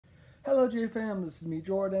Hello JFam, this is me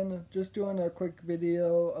Jordan, just doing a quick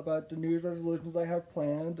video about the New Year's resolutions I have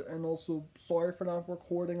planned, and also sorry for not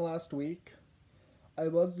recording last week. I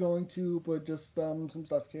was going to, but just some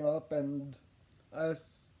stuff came up and I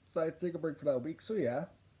decided to take a break for that week, so yeah.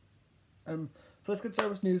 So let's get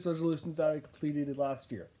started with New Year's resolutions that I completed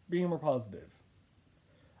last year. Being more positive.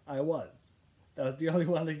 I was. That was the only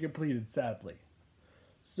one I completed, sadly.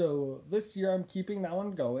 So this year I'm keeping that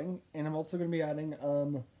one going, and I'm also going to be adding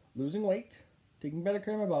losing weight, taking better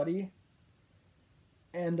care of my body,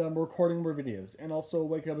 and recording more videos, and also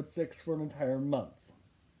waking up at 6 for an entire month.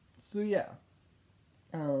 So yeah.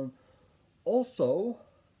 Um, Also,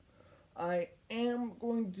 I am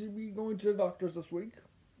going to be going to the doctors this week,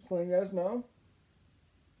 just letting you guys know,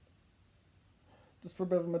 just for a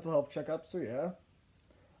bit of a mental health checkup. So yeah.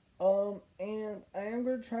 And I am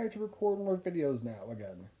going to try to record more videos now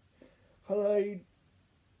again. Cause I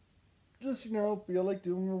just feel like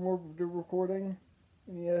doing more recording.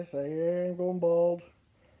 And yes, I am going bald.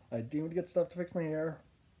 I do need to get stuff to fix my hair.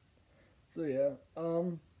 So yeah.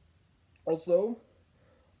 Also,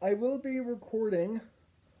 I will be recording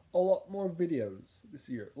a lot more videos this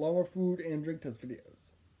year. A lot more food and drink test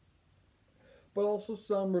videos. But also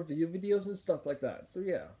some review videos and stuff like that. So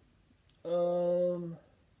yeah. So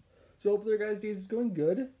hopefully your guys' days is going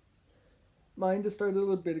good. Mine just started a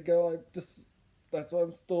little bit ago. That's why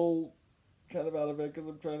I'm still kind of out of it because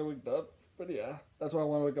I'm trying to wake up. But yeah, that's why I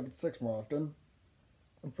want to wake up at 6 more often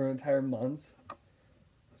for an entire month.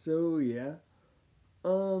 So yeah.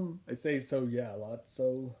 I say so yeah a lot,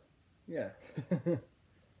 so yeah.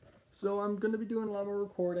 So I'm gonna be doing a lot more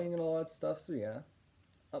recording and all that stuff, so yeah.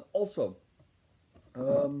 Also,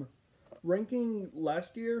 um, ranking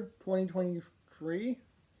last year, 2023,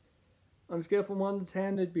 on a scale from 1 to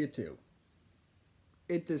 10, it'd be a 2.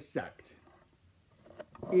 It just sucked.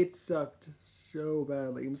 It sucked so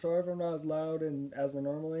badly. I'm sorry if I'm not as loud and as I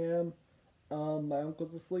normally am. My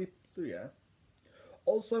uncle's asleep, so yeah.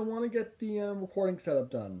 Also, I want to get the recording setup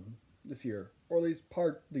done this year, or at least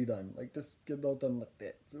partly done. Like, just get it all done like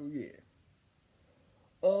that. So yeah.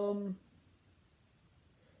 Um.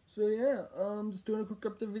 So yeah. Just doing a quick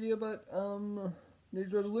update video about New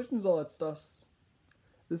Year's resolutions, all that stuff.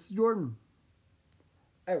 This is Jordan.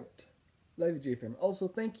 Out. Love you, JFM. Also,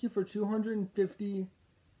 thank you for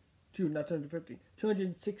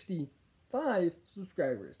 265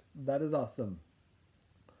 subscribers. That is awesome.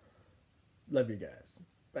 Love you guys.